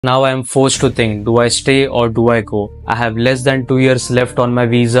Now I am forced to think, do I stay or do I go? I have less than 2 years left on my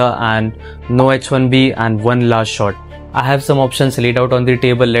visa and no H-1B and one last shot. I have some options laid out on the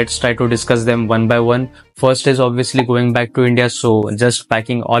table. Let's try to discuss them one by one. First is obviously going back to India. So just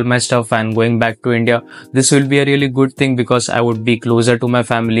packing all my stuff and going back to India. This will be a really good thing because I would be closer to my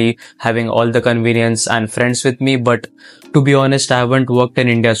family, having all the convenience and friends with me. But to be honest, I haven't worked in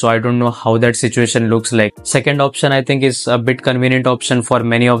India, so I don't know how that situation looks like. Second option I think is a bit convenient option for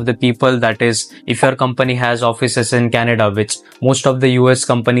many of the people. That is, if your company has offices in Canada, which most of the US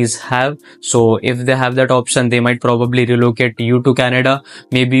companies have. So if they have that option, they might probably relocate you to Canada.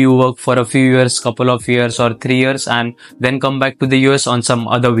 Maybe you work for a few years, couple of years or 3 years and then come back to the US on some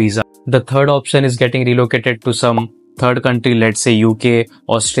other visa. The third option is getting relocated to some third country, let's say UK,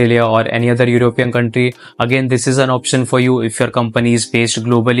 Australia or any other European country. Again, this is an option for you if your company is based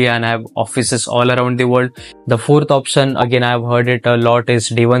globally and have offices all around the world. The fourth option, again, I've heard it a lot, is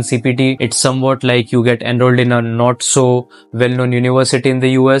day one CPT. It's somewhat like you get enrolled in a not so well-known university in the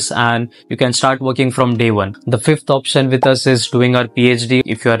US and you can start working from day one. The fifth option with us is doing our PhD.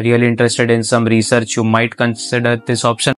 If you are really interested in some research, you might consider this option.